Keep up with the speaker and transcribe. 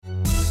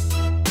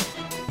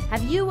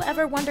Have you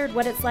ever wondered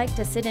what it's like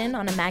to sit in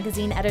on a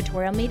magazine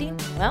editorial meeting?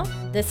 Well,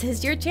 this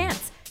is your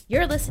chance.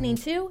 You're listening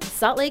to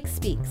Salt Lake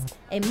Speaks,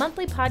 a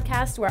monthly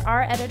podcast where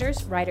our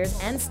editors, writers,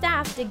 and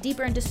staff dig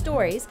deeper into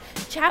stories,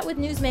 chat with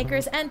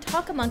newsmakers, and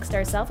talk amongst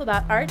ourselves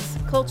about arts,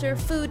 culture,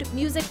 food,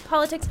 music,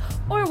 politics,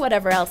 or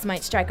whatever else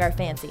might strike our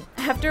fancy.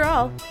 After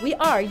all, we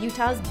are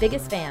Utah's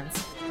biggest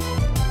fans.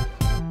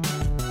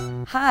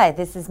 Hi,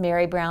 this is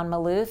Mary Brown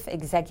Maloof,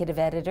 executive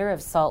editor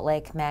of Salt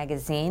Lake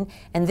Magazine,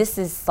 and this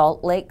is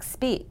Salt Lake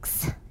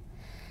Speaks.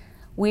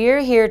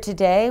 We're here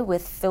today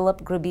with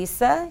Philip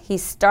Grubisa. He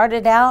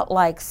started out,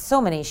 like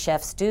so many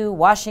chefs do,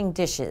 washing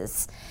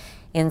dishes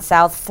in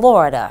South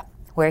Florida,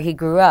 where he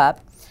grew up.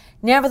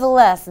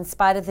 Nevertheless, in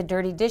spite of the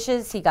dirty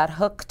dishes, he got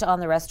hooked on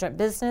the restaurant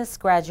business,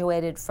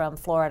 graduated from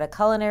Florida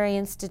Culinary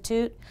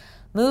Institute,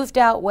 moved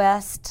out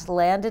west,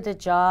 landed a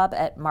job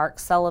at Mark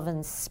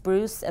Sullivan's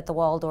Spruce at the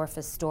Waldorf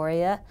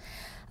Astoria,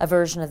 a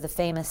version of the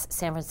famous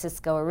San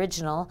Francisco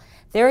original.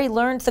 There he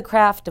learned the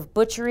craft of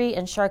butchery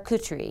and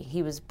charcuterie.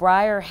 He was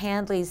Briar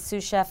Handley's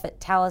sous chef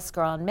at Talus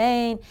Grand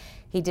Maine.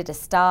 He did a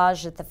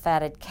stage at the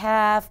Fatted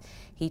Calf.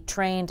 He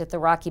trained at the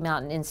Rocky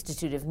Mountain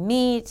Institute of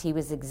Meat. He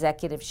was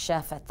executive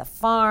chef at the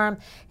farm.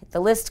 The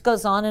list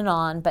goes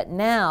on, but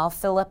now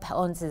Philip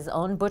owns his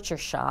own butcher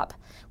shop,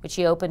 which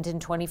he opened in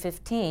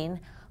 2015,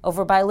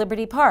 over by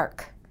Liberty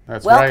Park.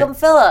 That's right. Welcome,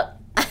 Philip.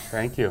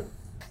 Thank you.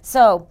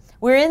 So,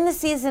 we're in the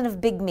season of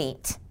big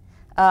meat.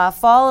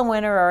 Fall and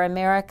winter are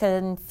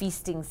American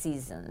feasting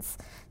seasons.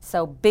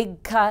 So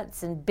big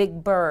cuts and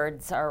big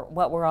birds are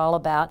what we're all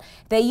about.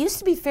 They used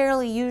to be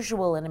fairly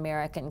usual in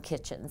American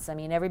kitchens. I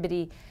mean,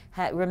 everybody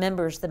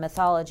remembers the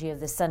mythology of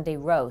the Sunday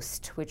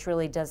roast, which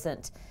really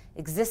doesn't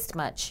exist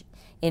much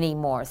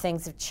anymore.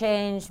 Things have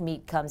changed.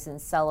 Meat comes in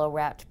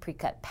cello-wrapped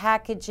pre-cut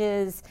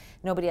packages.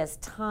 Nobody has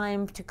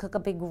time to cook a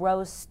big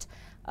roast.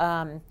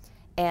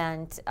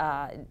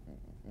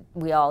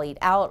 We all eat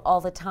out all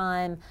the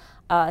time.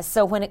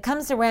 So when it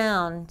comes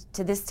around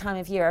to this time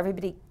of year,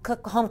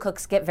 home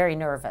cooks get very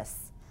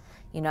nervous.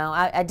 You know,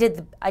 I did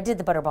the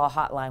Butterball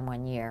Hotline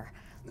one year,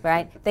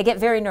 right? They get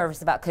very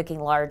nervous about cooking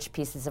large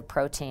pieces of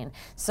protein.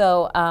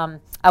 So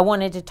I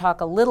wanted to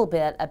talk a little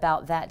bit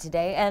about that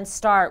today and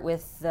start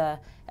with the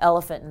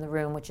elephant in the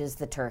room, which is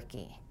the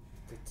turkey.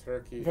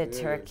 The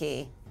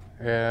turkey.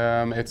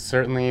 It's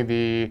certainly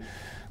the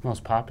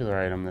most popular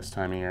item this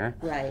time of year.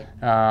 Right.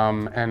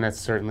 And it's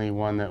certainly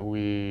one that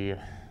we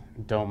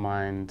don't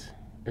mind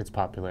its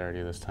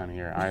popularity this time of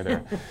year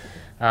either.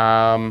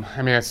 I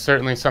mean, it's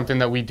certainly something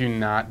that we do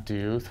not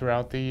do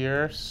throughout the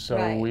year, so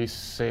Right. we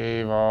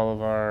save all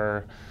of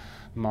our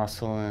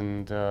muscle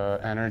and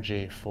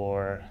energy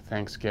for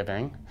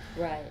Thanksgiving.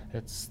 Right.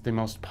 It's the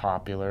most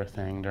popular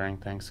thing during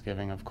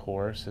Thanksgiving, of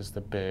course, is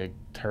the big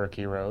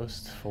turkey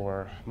roast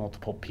for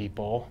multiple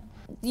people.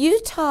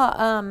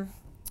 Utah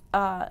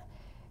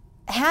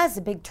has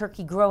a big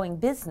turkey growing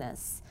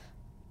business,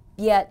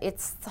 yet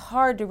it's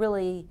hard to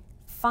really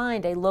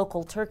find a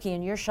local turkey,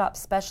 and your shop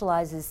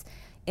specializes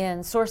in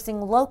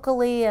sourcing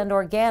locally and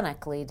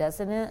organically,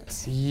 doesn't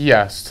it?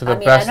 Yes, to the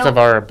best of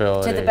our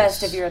abilities. To the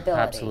best of your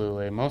ability.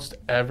 Absolutely. Most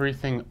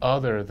everything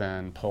other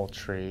than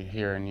poultry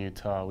here in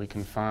Utah we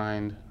can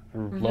find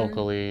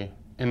locally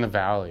in the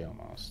valley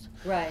almost.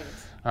 Right.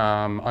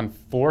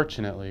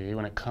 Unfortunately,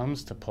 when it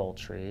comes to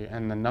poultry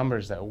and the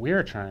numbers that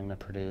we're trying to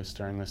produce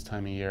during this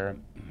time of year,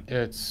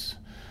 it's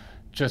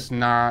just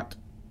not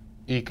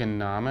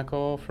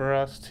economical for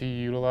us to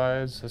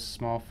utilize a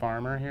small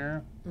farmer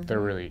here. There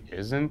really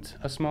isn't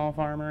a small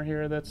farmer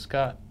here that's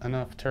got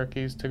enough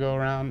turkeys to go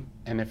around,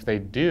 and if they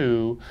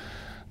do,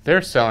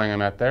 they're selling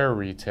them at their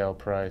retail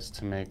price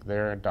to make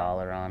their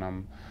dollar on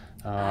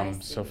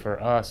them. So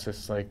for us,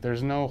 it's like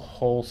there's no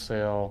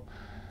wholesale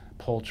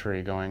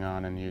poultry going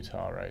on in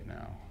Utah right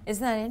now.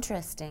 Isn't that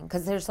interesting?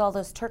 Because there's all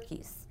those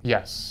turkeys.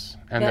 Yes,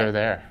 and Yeah. they're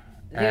there.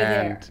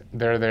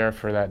 They're there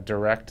for that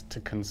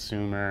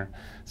direct-to-consumer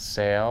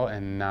sale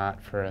and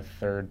not for a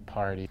third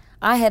party.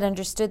 I had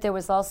understood there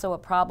was also a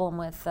problem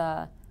with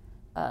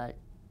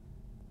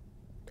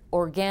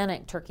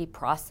organic turkey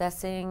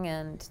processing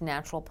and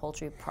natural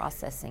poultry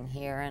processing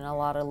here, and a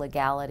lot of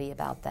legality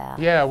about that.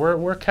 Yeah,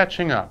 we're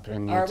catching up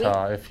in Are we?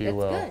 Utah, if you That's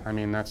will. good. I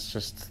mean, that's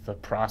just the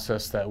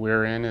process that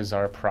we're in. Is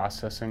our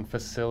processing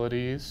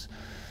facilities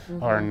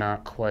are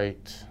not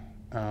quite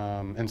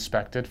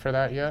inspected for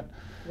that yet.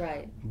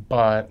 Right.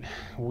 But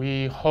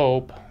we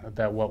hope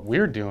that what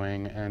we're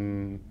doing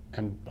and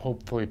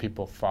hopefully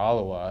people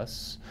follow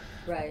us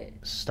Right.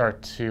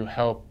 start to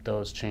help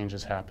those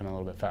changes happen a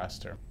little bit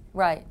faster.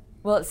 Right.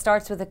 Well, it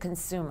starts with the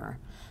consumer.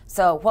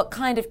 So what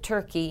kind of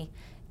turkey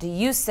do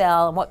you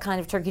sell, and what kind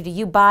of turkey do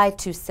you buy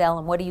to sell,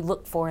 and what do you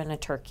look for in a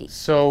turkey?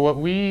 So what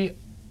we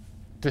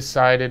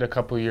decided a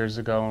couple years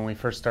ago when we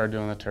first started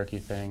doing the turkey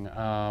thing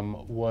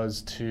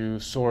was to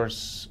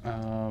source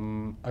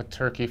a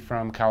turkey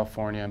from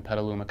California, in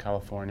Petaluma,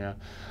 California,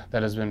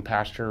 that has been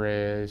pasture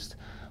raised,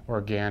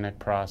 organic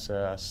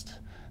processed,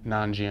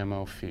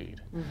 non-GMO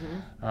feed.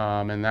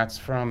 And that's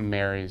from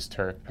Mary's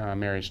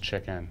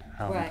Chicken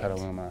out in Right.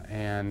 Petaluma.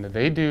 And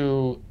they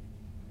do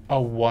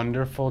a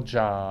wonderful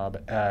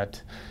job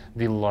at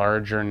the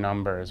larger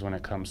numbers when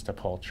it comes to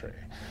poultry.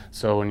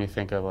 So when you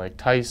think of like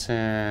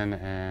Tyson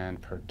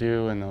and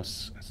Purdue and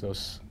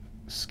those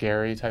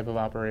scary type of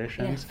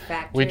operations,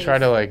 we try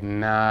to like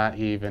not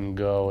even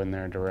go in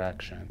their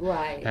direction.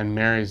 Right. And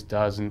Mary's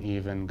doesn't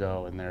even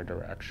go in their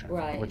direction,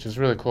 Right. which is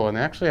really cool. And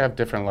they actually have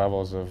different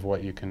levels of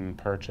what you can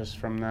purchase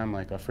from them,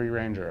 like a free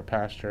range or a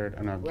pastured,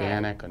 an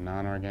organic, a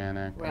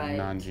non-organic, a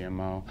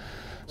non-GMO.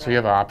 So you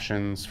have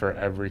options for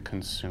every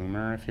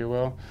consumer, if you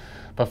will.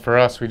 But for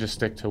us, we just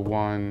stick to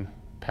one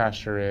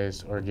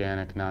pasture-raised,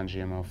 organic,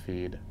 non-GMO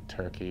feed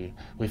turkey.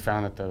 We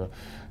found that the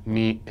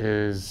meat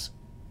is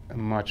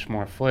much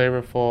more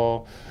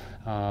flavorful,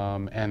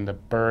 and the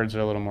birds are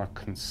a little more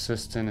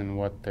consistent in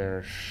what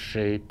their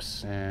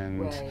shapes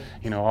and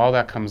all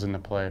that comes into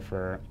play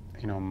for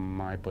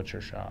my butcher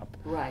shop.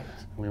 Right.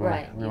 We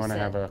want to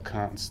have a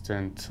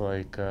constant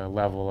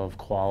level of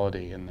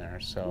quality in there.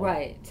 So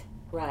right.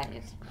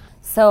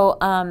 So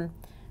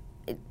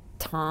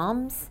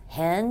toms,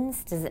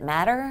 hens, does it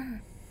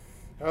matter?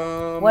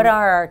 What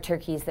are our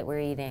turkeys that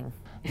we're eating?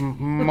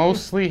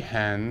 Mostly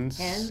hens.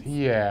 Hens?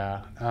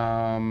 Yeah.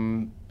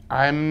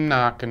 I'm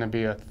not going to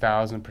be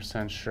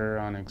 1,000% sure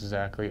on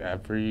exactly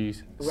every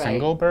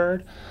single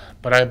bird,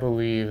 but I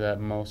believe that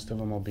most of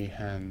them will be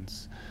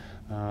hens.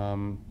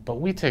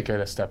 But we take it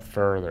a step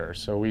further.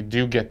 So we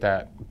do get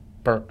that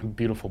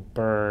beautiful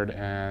bird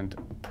and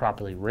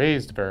properly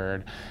raised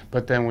bird,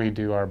 but then we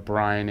do our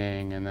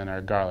brining and then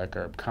our garlic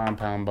herb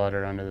compound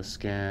butter under the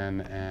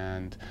skin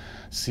and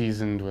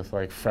seasoned with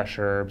like fresh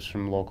herbs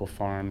from local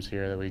farms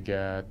here that we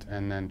get,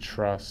 and then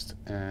trussed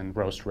and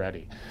roast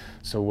ready.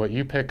 So what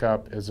you pick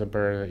up is a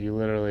bird that you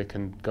literally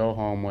can go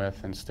home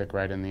with and stick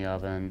right in the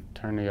oven,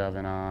 turn the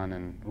oven on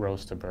and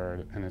roast a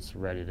bird, and it's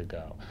ready to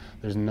go.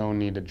 There's no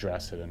need to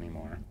dress it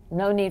anymore.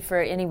 No need for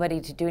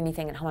anybody to do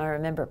anything at home. I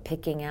remember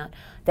picking out,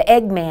 the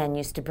egg man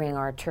used to bring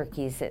our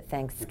turkeys at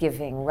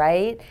Thanksgiving,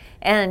 right?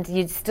 And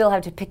you'd still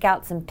have to pick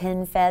out some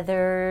pin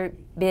feather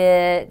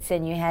bits,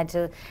 and you had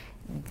to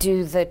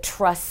do the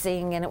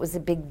trussing, and it was a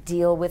big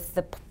deal with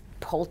the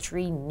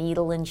poultry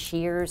needle and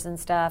shears and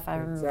stuff. I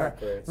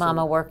remember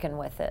Mama working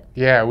with it.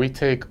 Yeah, we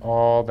take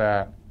all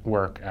that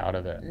work out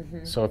of it.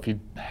 So if you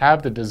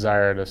have the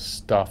desire to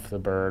stuff the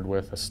bird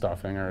with a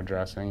stuffing or a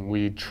dressing,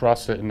 we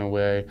truss it in a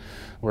way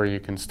where you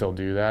can still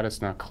do that.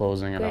 It's not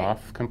closing it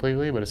off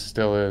completely, but it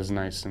still is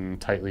nice and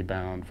tightly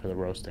bound for the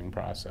roasting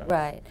process.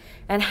 Right.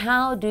 And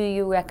how do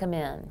you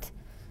recommend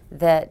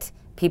that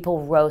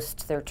people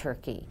roast their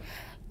turkey?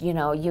 You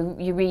know,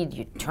 you read,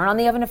 you turn on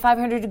the oven to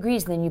 500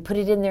 degrees, and then you put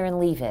it in there and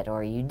leave it,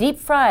 or you deep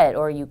fry it,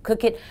 or you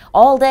cook it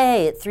all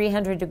day at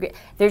 300 degrees.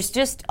 There's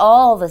just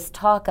all this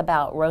talk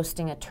about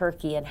roasting a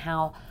turkey and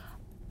how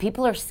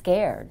people are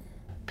scared.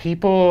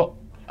 People,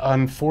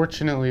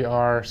 unfortunately,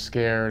 are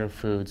scared of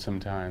food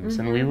sometimes,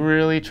 and we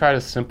really try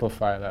to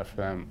simplify that for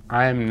them.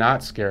 I am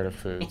not scared of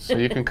food, so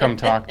you can come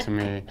talk to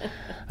me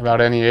about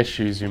any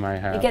issues you might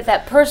have. You get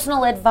that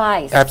personal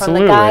advice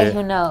Absolutely. from the guy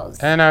who knows.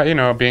 And,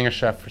 being a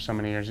chef for so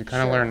many years, you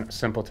kind of learn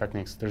simple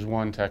techniques. There's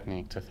one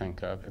technique to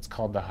think of. It's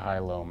called the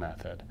high-low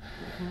method.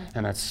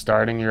 And that's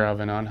starting your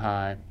oven on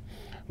high,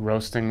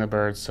 roasting the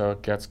bird so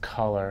it gets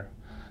color,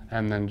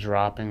 and then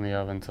dropping the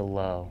oven to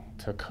low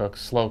to cook,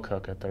 slow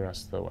cook it the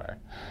rest of the way.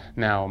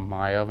 Now,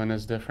 my oven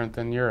is different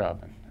than your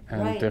oven,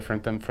 and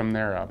different than from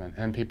their oven,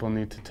 and people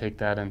need to take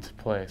that into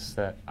place,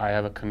 that I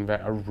have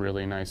a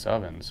really nice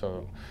oven.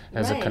 So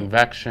as a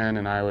convection,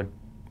 and I would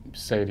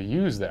say to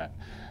use that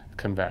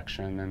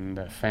convection, and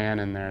the fan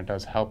in there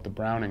does help the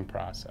browning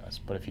process.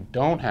 But if you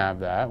don't have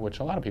that, which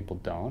a lot of people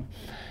don't,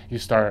 you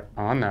start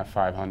on that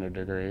 500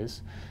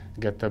 degrees,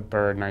 get the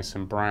bird nice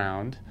and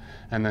browned,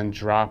 and then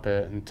drop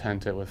it and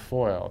tent it with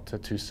foil to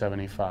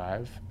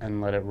 275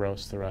 and let it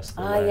roast the rest of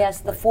the way. Ah,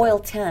 yes, the foil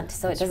tent,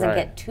 so it doesn't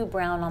get too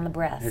brown on the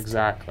breast.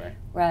 Exactly.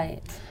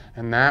 Right.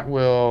 And that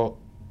will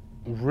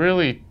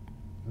really,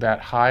 that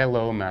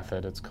high-low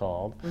method it's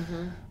called,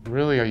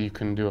 really you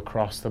can do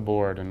across the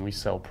board, and we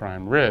sell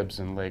prime ribs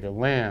and leg of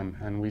lamb,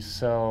 and we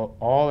sell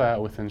all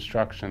that with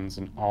instructions,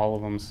 and all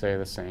of them say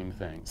the same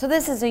thing. So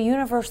this is a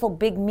universal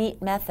big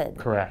meat method.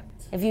 Correct.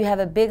 If you have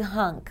a big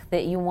hunk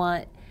that you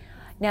want,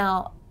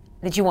 now,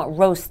 that you want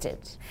roasted,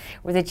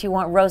 or that you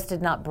want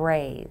roasted, not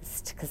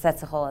braised, because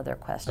that's a whole other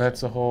question.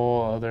 That's a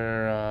whole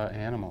other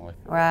animal.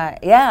 Right,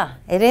 yeah,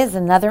 it is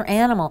another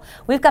animal.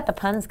 We've got the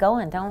puns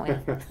going, don't we?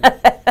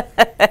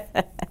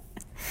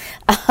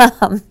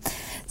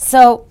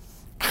 So,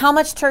 how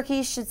much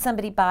turkey should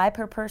somebody buy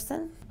per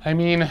person? I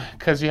mean,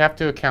 because you have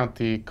to account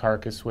the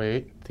carcass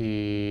weight.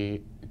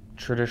 The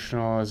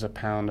traditional is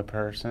 £1 a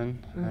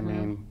person. I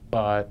mean,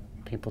 but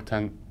people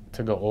tend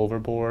to go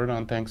overboard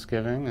on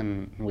Thanksgiving,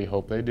 and we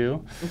hope they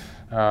do.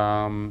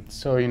 So,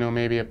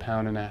 maybe £1.5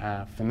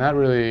 pounds. And that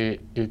really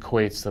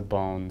equates the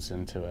bones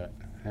into it.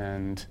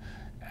 And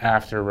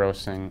after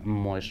roasting,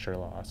 moisture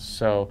loss.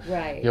 So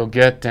you'll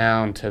get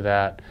down to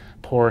that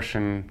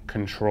portion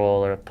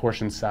control, or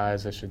portion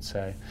size, I should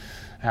say,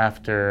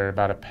 after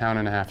about £1.5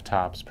 pounds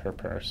tops per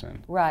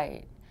person.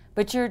 Right.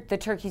 But the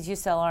turkeys you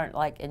sell aren't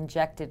like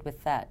injected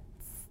with that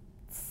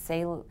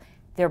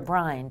they're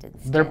brined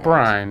instead. They're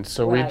brined,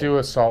 so we Right. do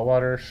a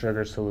saltwater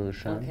sugar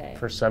solution Okay.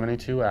 for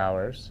 72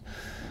 hours.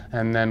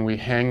 And then we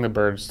hang the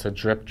birds to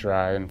drip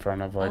dry in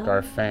front of like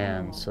our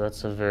fans. So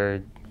that's a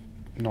very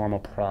normal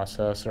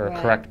process, or a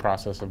Right. correct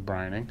process of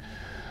brining.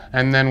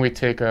 And then we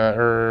take a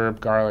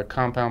herb, garlic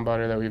compound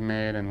butter that we've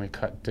made, and we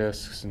cut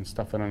discs and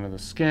stuff it under the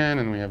skin,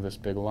 and we have this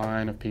big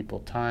line of people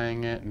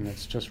tying it, and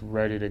it's just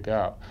ready to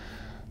go.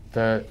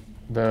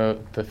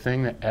 The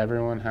thing that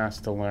everyone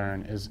has to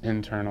learn is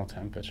internal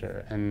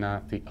temperature and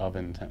not the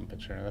oven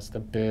temperature. That's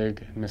the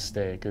big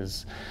mistake,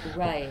 is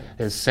Right.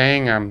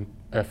 saying I'm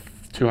at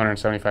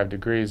 275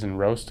 degrees and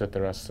roast it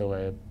the rest of the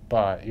way,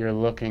 but you're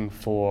looking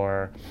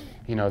for,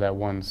 you know, that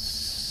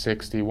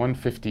 160,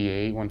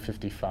 158,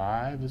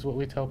 155 is what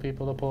we tell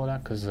people to pull it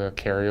out, because the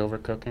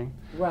carryover cooking.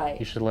 You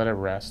Right. should let it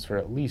rest for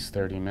at least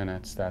 30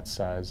 minutes, that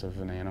size of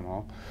an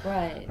animal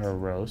Right. or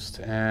roast.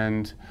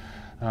 And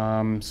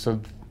so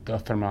the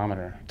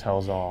thermometer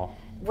tells all.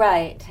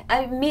 Right.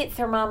 Meat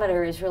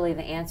thermometer is really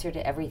the answer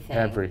to everything.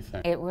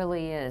 Everything. It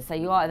really is. So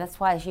that's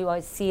why you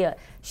always see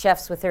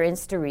chefs with their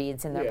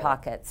Insta-reads in their Yeah.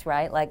 pockets,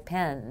 right? Like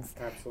pens.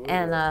 Absolutely.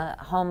 And a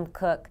home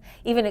cook.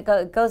 Even it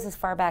goes as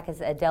far back as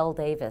Adele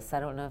Davis.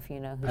 I don't know if you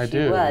know who I she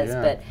do, was,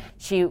 yeah. but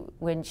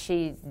when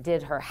she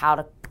did her how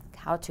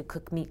to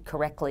cook meat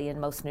correctly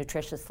and most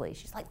nutritiously,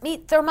 she's like,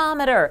 meat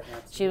thermometer.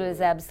 She was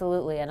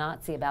absolutely a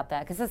Nazi about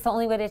that, because it's the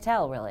only way to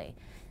tell, really.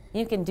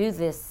 You can do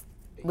this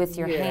with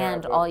your Yeah,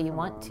 hand but all you come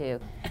want on. to.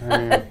 I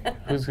mean,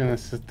 who's going to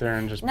sit there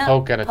and just No,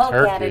 poke at a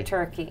turkey? At a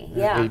turkey. An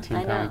Yeah,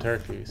 18-pound I know.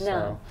 turkey.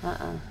 No,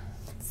 So.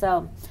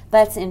 So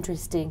that's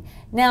interesting.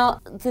 Now,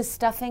 the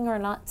stuffing or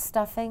not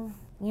stuffing,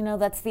 you know,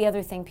 that's the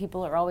other thing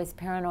people are always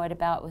paranoid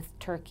about with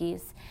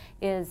turkeys,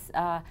 is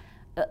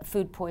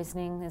food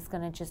poisoning is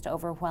going to just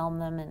overwhelm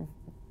them. And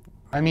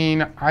I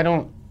mean, I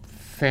don't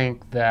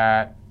think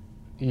that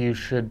you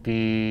should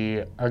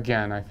be,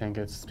 again, I think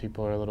it's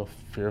people are a little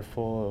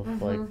fearful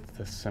of like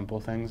the simple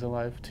things of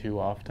life too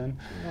often.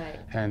 right.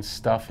 And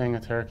stuffing a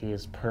turkey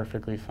is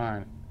perfectly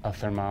fine. A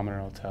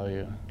thermometer will tell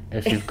you.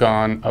 If you've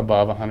gone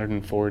above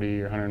 140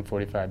 or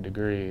 145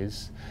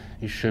 degrees,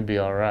 you should be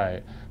all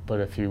right. But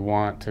if you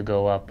want to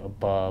go up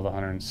above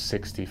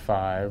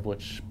 165,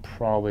 which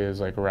probably is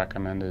like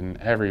recommended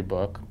in every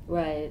book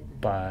Right.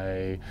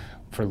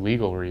 for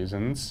legal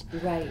reasons,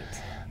 Right.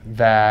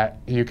 that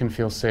you can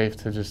feel safe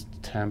to just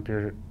temp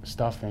your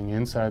stuffing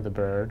inside the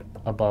bird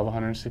above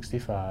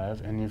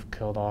 165, and you've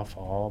killed off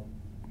all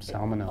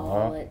salmonella.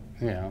 All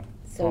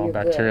so all you're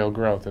bacterial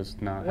growth is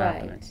not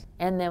happening. Right.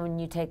 And then when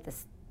you take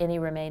any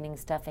remaining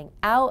stuffing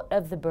out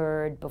of the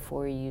bird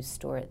before you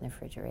store it in the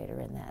refrigerator,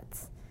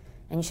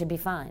 and you should be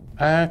fine.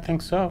 I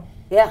think so.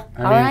 Yeah.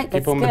 I All mean, right.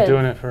 people that's have been good.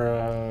 doing it for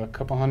a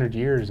couple hundred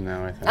years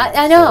now, I think.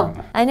 I know,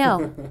 So- I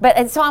know.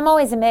 And so I'm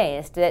always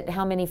amazed at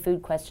how many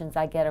food questions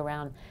I get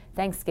around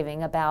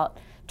Thanksgiving about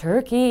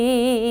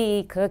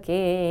turkey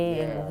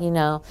cooking, you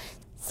know.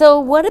 So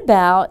what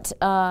about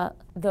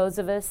those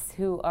of us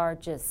who are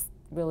just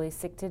really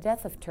sick to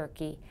death of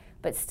turkey,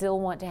 but still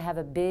want to have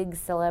a big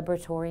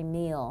celebratory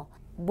meal?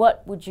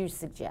 What would you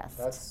suggest?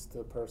 That's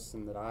the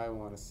person that I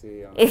want to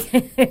see on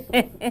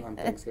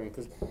Thanksgiving,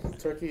 because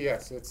turkey,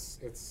 yes,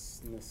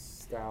 it's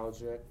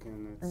nostalgic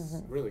and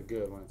it's really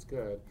good when it's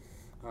good,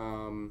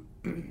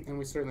 and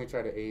we certainly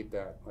try to aid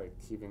that, like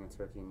keeping a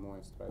turkey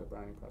moist by the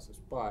brining process.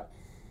 But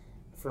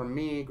for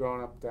me,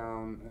 growing up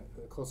down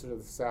closer to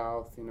the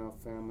south, you know,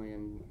 family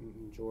in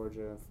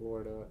Georgia and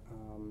Florida,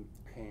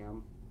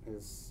 ham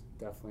is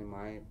definitely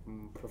my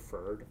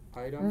preferred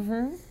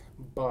item.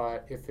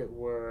 But if it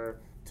were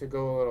to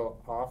go a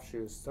little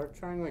offshoot, start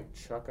trying like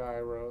chuck eye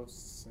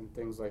roasts and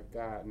things like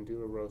that, and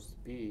do a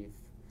roast beef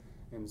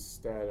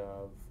instead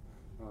of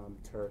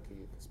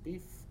turkey. Because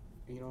beef,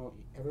 you know,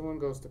 everyone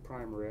goes to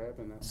prime rib,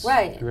 and that's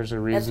Right. There's a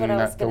That's reason what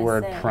I was that the gonna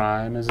word say.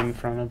 prime is in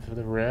front of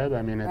the rib.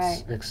 I mean,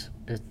 Right.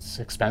 it's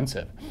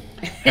expensive,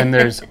 and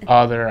there's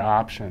other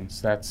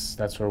options.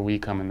 That's where we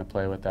come into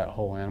play with that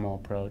whole animal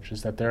approach.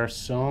 Is that there are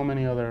so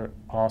many other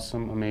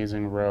awesome,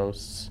 amazing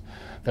roasts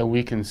that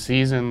we can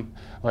season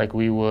like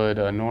we would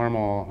a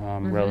normal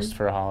roast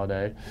for a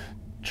holiday,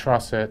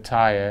 truss it,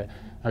 tie it,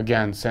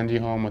 again, send you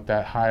home with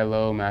that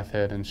high-low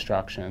method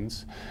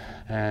instructions,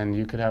 and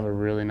you could have a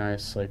really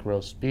nice like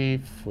roast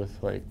beef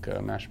with like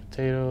mashed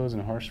potatoes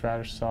and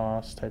horseradish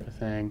sauce type of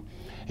thing,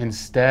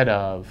 instead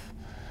of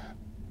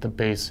the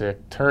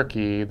basic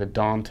turkey, the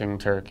daunting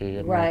turkey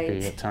it might be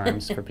Right. at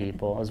times for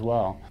people as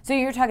well. So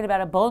you're talking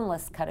about a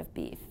boneless cut of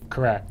beef.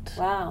 Correct.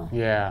 Wow.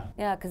 Yeah.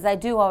 Yeah, because I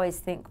do always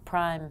think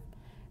prime,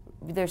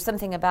 there's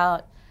something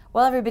about,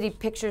 well, everybody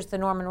pictures the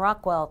Norman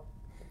Rockwell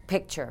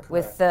picture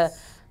with the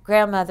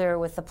grandmother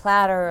with the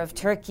platter of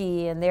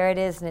turkey, and there it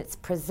is, and it's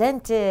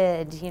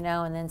presented, you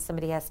know, and then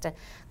somebody has to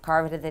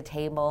carve it at the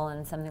table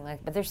and something like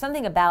that. But there's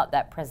something about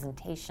that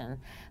presentation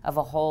of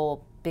a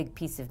whole big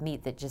piece of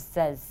meat that just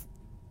says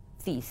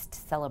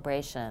feast,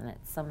 celebration.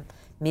 It's some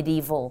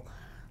medieval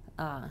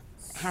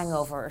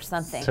hangover or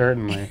something.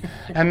 Certainly.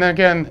 And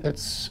again,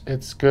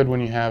 it's good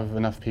when you have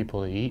enough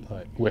people to eat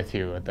with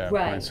you at that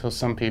Right. point. So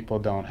some people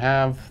don't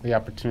have the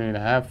opportunity to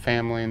have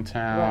family in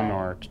town Right.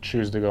 or to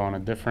choose to go on a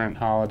different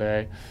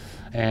holiday.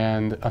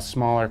 And a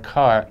smaller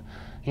cut,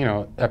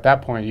 at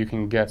that point you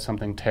can get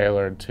something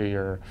tailored to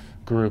your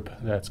group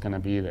that's going to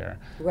be there.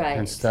 Right.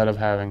 Instead of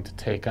having to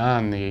take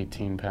on the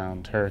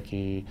 18-pound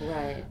turkey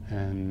Right.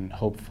 and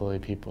hopefully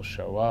people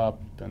show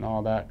up and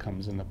all that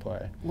comes into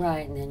play.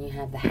 Right, and then you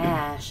have the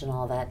hash and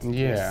all that to do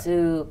Yeah.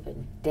 soup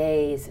and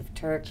days of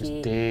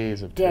turkey. Just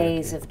days of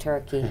Days turkey. of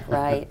turkey,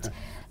 right.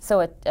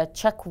 So a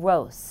chuck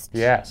roast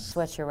Yes. is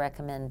what you're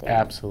recommending.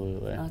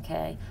 Absolutely.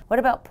 Okay. What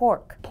about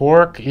pork?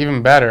 Pork,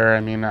 even better.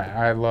 I mean,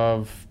 I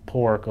love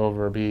pork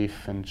over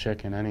beef and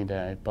chicken any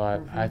day,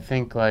 but I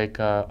think like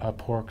a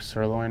pork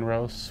sirloin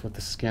roast with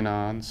the skin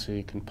on, so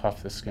you can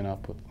puff the skin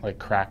up with like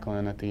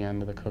crackling at the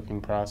end of the cooking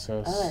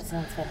process. Oh, that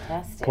sounds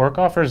fantastic. Pork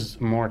offers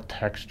more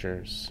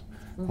textures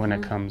when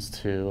it comes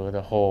to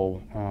the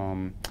whole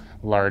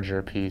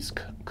larger piece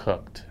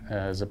cooked,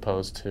 as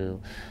opposed to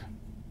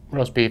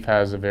roast beef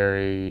has a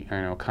very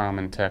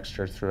common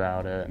texture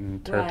throughout it,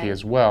 and turkey Right.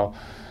 as well.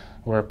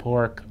 Where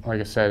pork, like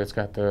I said, it's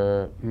got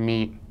the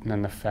meat and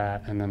then the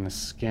fat and then the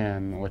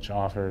skin, which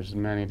offers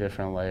many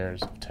different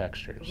layers of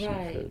textures in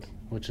Right. food,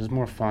 which is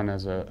more fun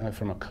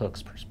from a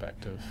cook's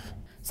perspective.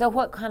 So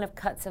what kind of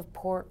cuts of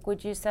pork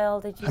would you sell,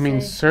 did you I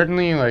mean, say?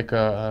 certainly like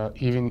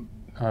even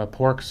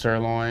pork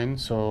sirloin,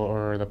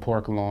 or the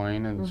pork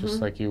loin, and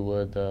just like you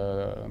would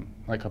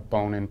like a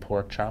bone-in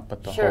pork chop,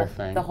 but the Sure, whole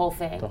thing. the whole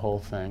thing. The whole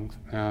thing,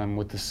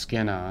 with the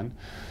skin on.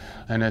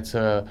 And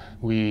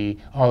we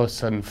all of a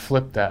sudden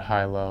flip that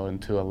high-low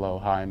into a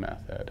low-high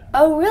method.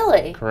 Oh,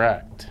 really?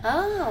 Correct.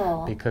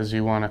 Oh. Because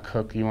you want to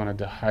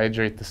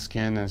dehydrate the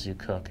skin as you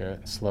cook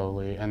it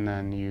slowly, and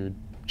then you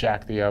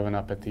jack the oven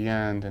up at the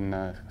end, and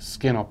the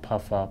skin will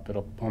puff up.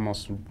 It'll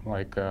almost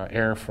like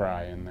air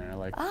fry in there.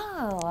 Like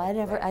Oh,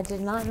 I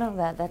did not know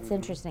that. That's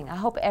interesting. I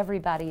hope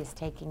everybody is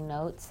taking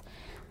notes.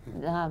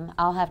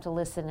 I'll have to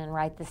listen and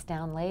write this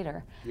down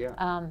later.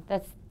 Yeah.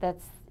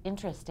 That's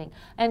interesting.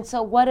 And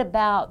so, what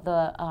about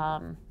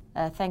the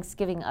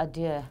Thanksgiving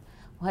adieu?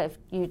 What if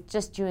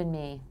you and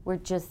me? We're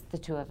just the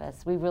two of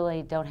us. We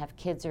really don't have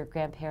kids or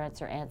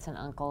grandparents or aunts and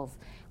uncles.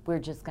 We're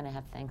just going to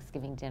have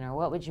Thanksgiving dinner.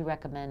 What would you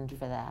recommend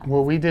for that?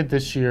 what we did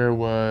this year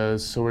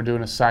was, we're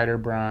doing a cider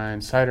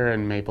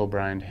and maple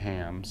brined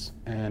hams,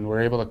 and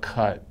we're able to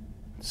cut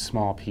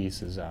small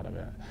pieces out of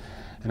it.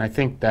 And I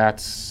think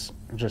that's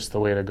just the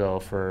way to go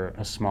for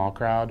a small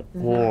crowd.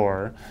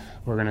 Or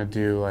we're going to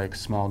do like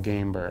small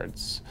game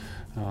birds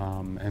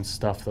and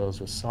stuff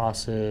those with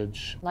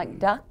sausage. Like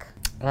duck?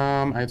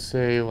 I'd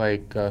say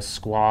like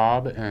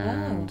squab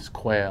and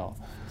quail.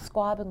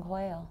 Squab and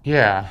quail.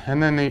 Yeah,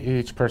 and then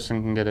each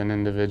person can get an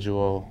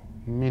individual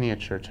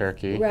miniature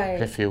turkey,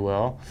 Right. if you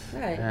will.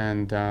 Right.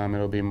 And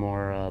it'll be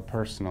more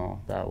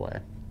personal that way.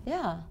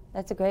 Yeah,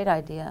 that's a great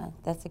idea.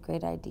 That's a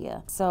great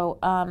idea. So,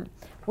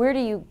 where do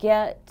you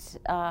get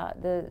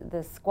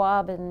the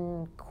squab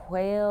and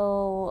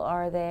quail?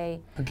 Are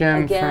they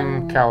Again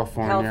from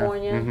California.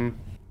 California? Mhm.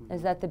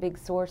 Is that the big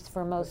source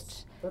for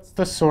most? That's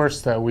the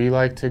source that we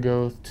like to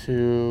go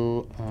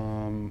to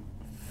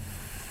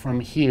from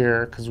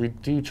here, because we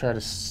do try to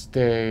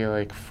stay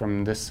like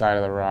from this side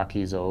of the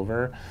Rockies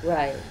over.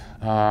 Right.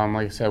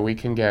 Like I said, we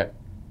can get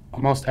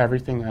almost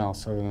everything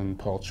else other than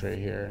poultry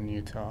here in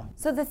Utah.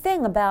 So the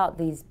thing about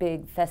these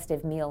big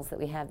festive meals that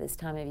we have this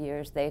time of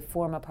year is they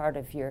form a part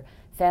of your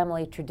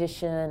family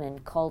tradition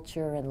and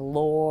culture and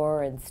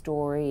lore and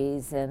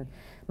stories. And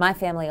my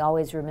family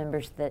always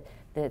remembers that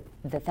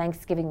the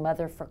Thanksgiving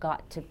mother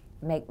forgot to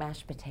make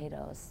mashed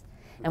potatoes.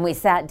 And we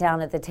sat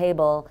down at the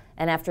table,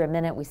 and after a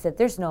minute we said,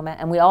 there's no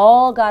and we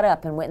all got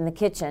up and went in the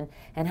kitchen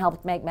and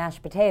helped make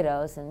mashed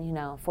potatoes,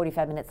 and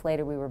 45 minutes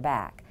later we were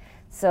back.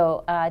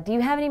 So do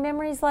you have any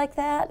memories like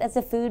that as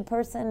a food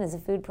person, as a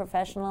food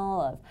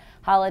professional, of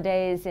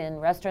holidays in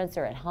restaurants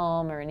or at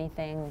home or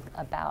anything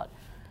about?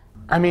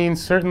 I mean,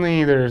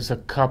 certainly there's a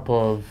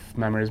couple of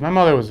memories. My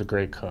mother was a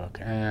great cook,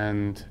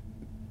 and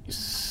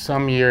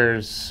some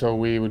years, so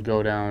we would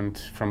go down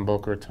from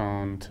Boca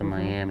Raton to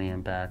Miami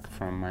and back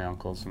from my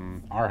uncle's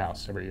and our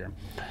house every year.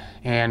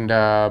 And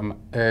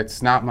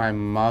it's not my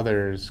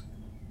mother's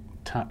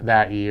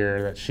that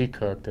year that she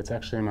cooked. It's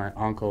actually my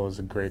uncle is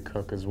a great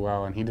cook as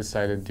well, and he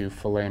decided to do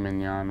filet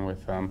mignon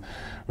with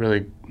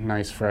really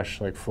nice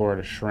fresh like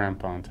Florida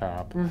shrimp on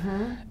top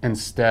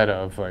instead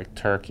of like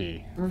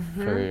turkey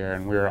for the year.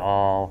 And we were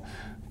all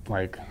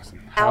like,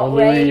 Outraged?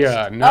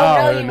 hallelujah.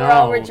 No, you were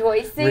all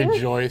rejoicing?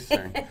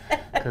 Rejoicing.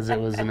 Because it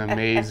was an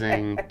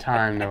amazing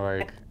time to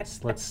like,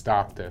 let's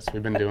stop this.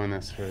 We've been doing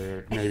this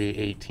for maybe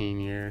 18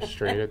 years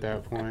straight at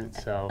that point.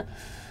 So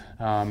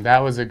that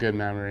was a good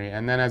memory.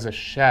 And then as a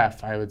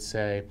chef, I would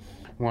say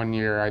one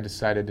year I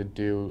decided to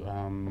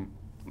do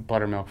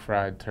buttermilk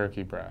fried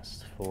turkey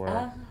breast for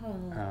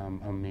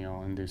a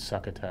meal and do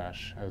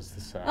succotash as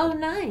the side. Oh,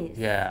 nice.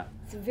 Yeah.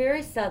 It's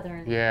very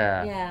southern.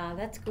 Yeah. Yeah,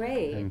 that's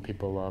great. And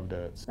people loved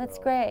it. That's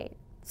great.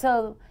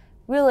 So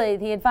really,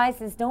 the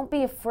advice is don't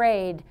be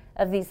afraid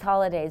of these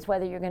holidays,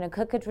 whether you're going to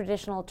cook a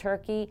traditional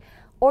turkey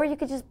or you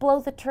could just blow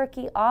the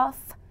turkey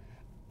off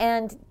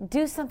and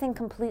do something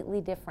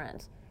completely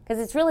different. Because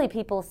it's really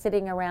people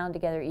sitting around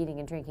together eating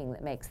and drinking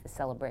that makes the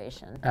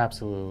celebration.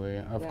 Absolutely.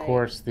 Of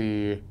course,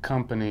 the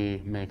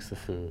company makes the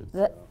food.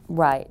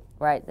 Right,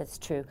 that's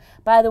true.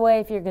 By the way,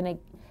 if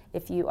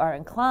you are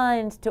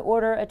inclined to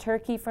order a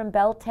turkey from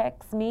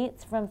Beltex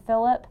Meats from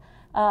Philip,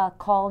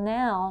 call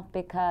now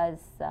because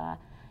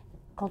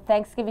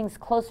Thanksgiving's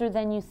closer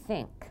than you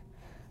think.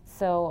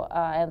 So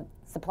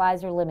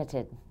supplies are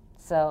limited.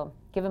 So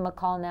give him a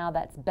call now.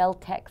 That's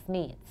Beltex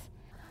Meats.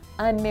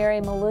 I'm Mary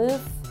Maloof.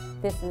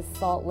 This is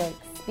Salt Lake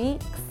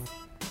Speaks.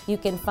 You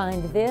can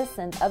find this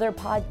and other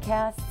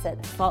podcasts at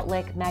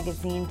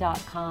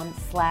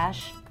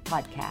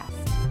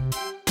saltlakemagazine.com/podcast.